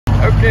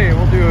Okay,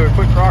 we'll do a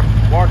quick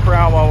walk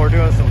around while we're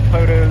doing some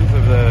photos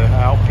of the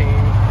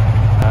Alpine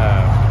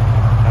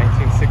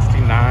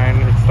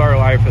 1969. It started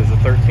life as a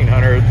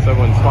 1300.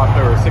 Someone swapped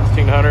over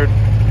 1600.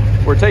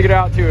 We're taking it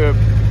out to a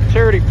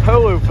charity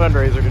polo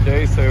fundraiser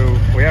today, so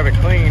we have it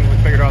clean. We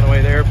figured on the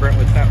way there, Brent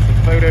would snap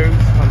some photos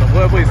on the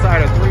lovely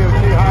side of 302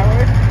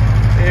 Highway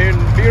in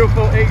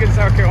beautiful Aiken,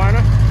 South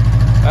Carolina.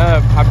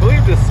 I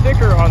believe the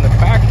sticker on the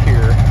back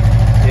here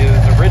is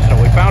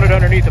original. We found it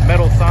underneath a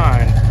metal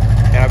sign,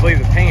 and I believe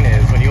the paint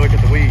is when you look at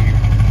the weave.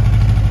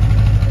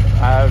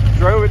 I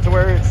drove it to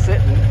where it's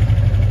sitting,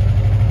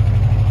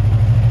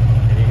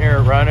 and you hear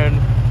it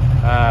running.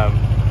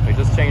 We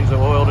just changed the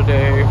oil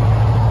today.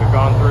 We've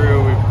gone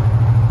through, we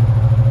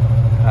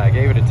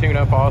gave it a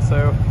tune-up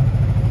also.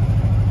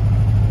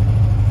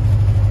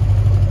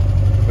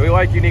 We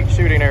like unique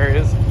shooting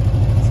areas,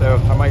 so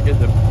I might get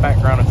the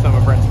background of some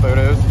of Brent's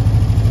photos.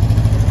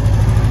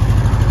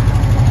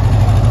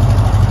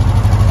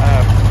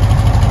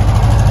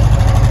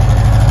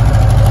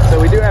 So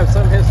we do have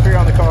some history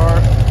on the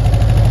car.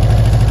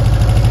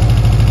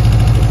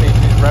 You see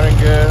she's running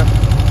good.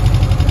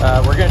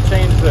 We're going to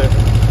change the,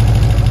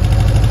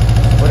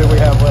 what do we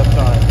have left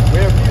on it? We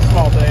have a few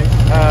small things.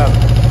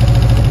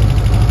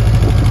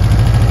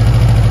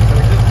 So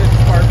we just did the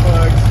spark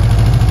plugs.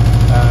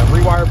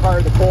 Rewire part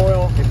of the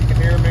coil, if you can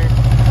hear me.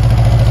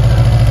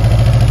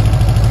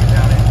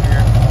 Down in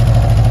here.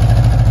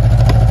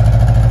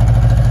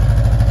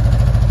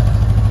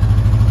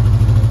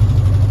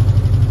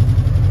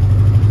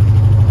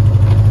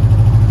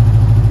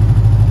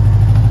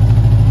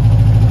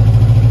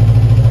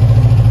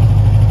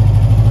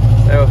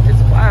 So it's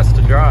a blast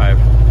to drive.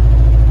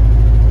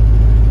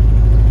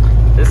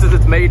 This is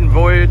its maiden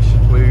voyage.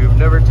 We've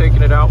never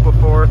taken it out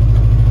before.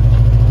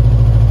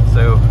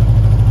 So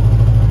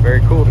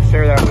very cool to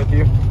share that with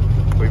you.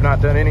 We've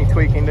not done any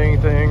tweaking to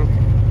anything.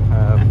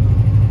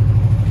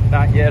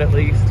 Not yet at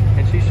least.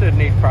 And she should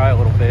need probably a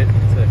little bit.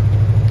 It's a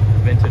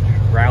vintage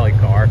rally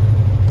car.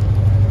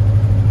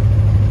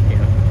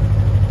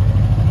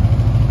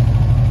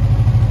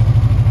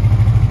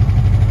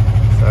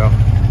 So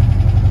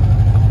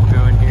we'll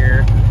go in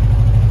here,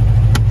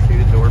 see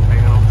the door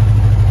panel.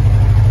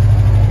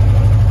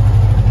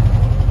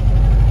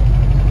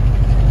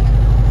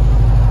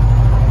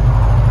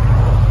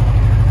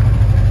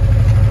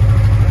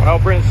 While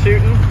Brent's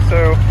shooting,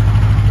 so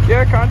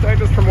yeah,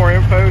 contact us for more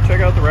info.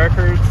 Check out the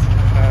records.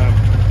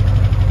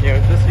 You know,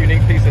 just a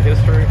unique piece of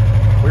history.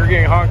 We were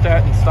getting honked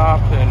at and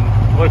stopped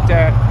and looked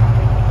at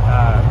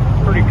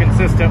pretty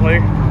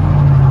consistently.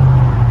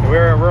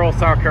 We're in rural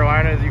South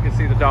Carolina, as you can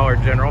see the Dollar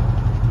General,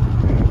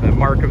 the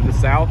mark of the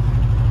South.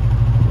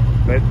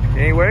 But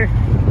anyway,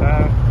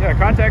 yeah,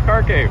 contact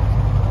Car Cave.